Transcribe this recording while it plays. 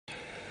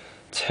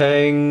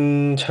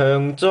情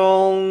場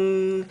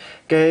中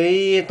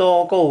幾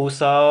多高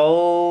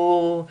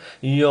手，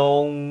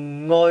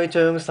用愛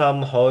將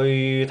心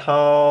去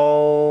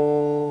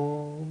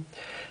偷。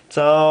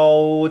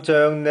就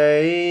像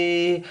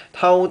你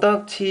偷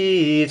得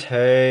痴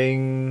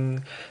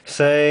情，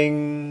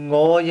剩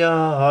我一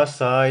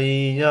世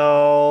憂。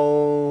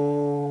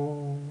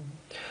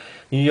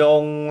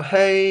用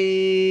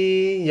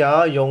欺也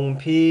用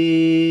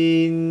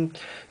騙，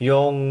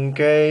用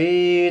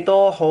幾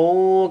多好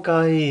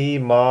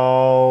計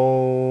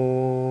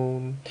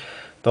謀，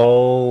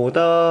道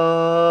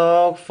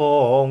德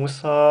放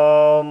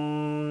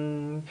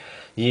心，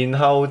然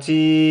後置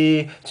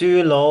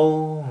諸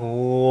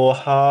腦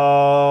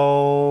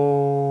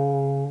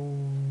後。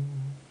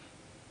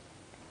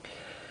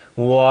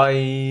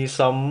為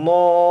什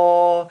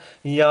麼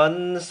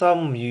忍心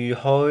如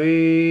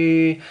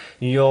許，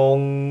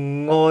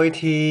用愛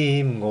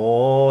添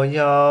我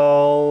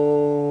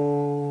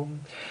憂？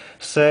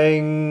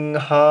剩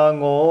下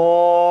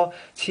我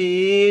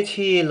痴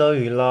痴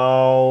淚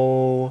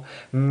流，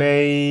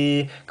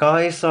未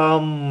解心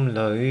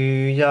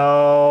裡憂。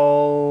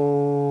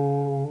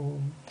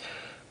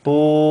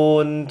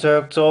伴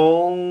着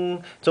種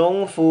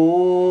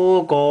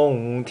苦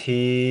共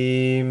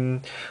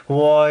甜，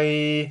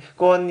為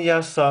君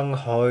一生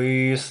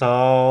去守。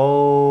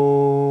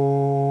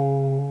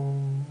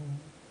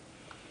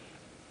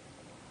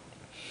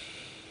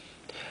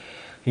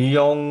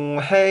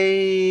用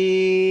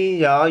欺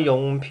也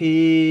用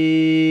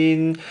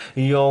騙，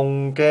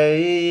用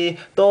幾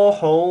多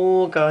好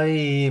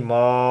計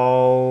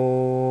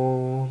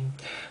謀，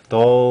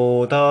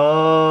道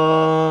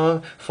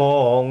德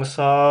放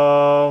心，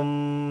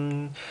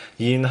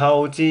然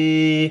後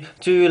置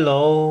諸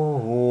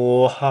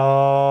腦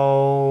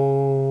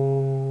後。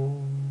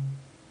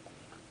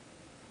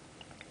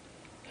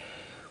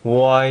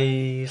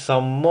為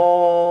什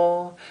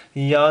麼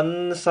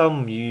忍心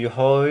如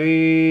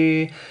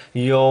許，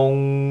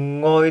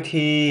用愛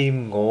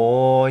添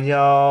我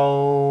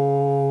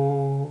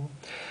憂？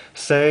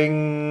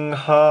剩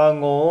下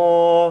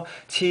我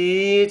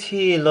痴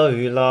痴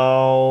淚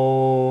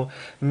流，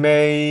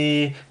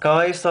未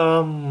解心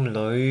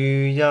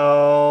裡憂。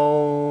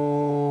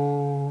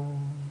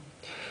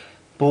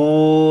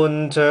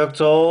伴着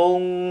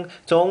種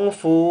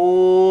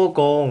苦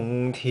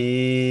共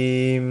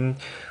甜，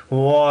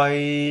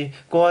為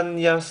君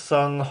一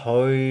生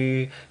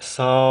去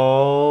守。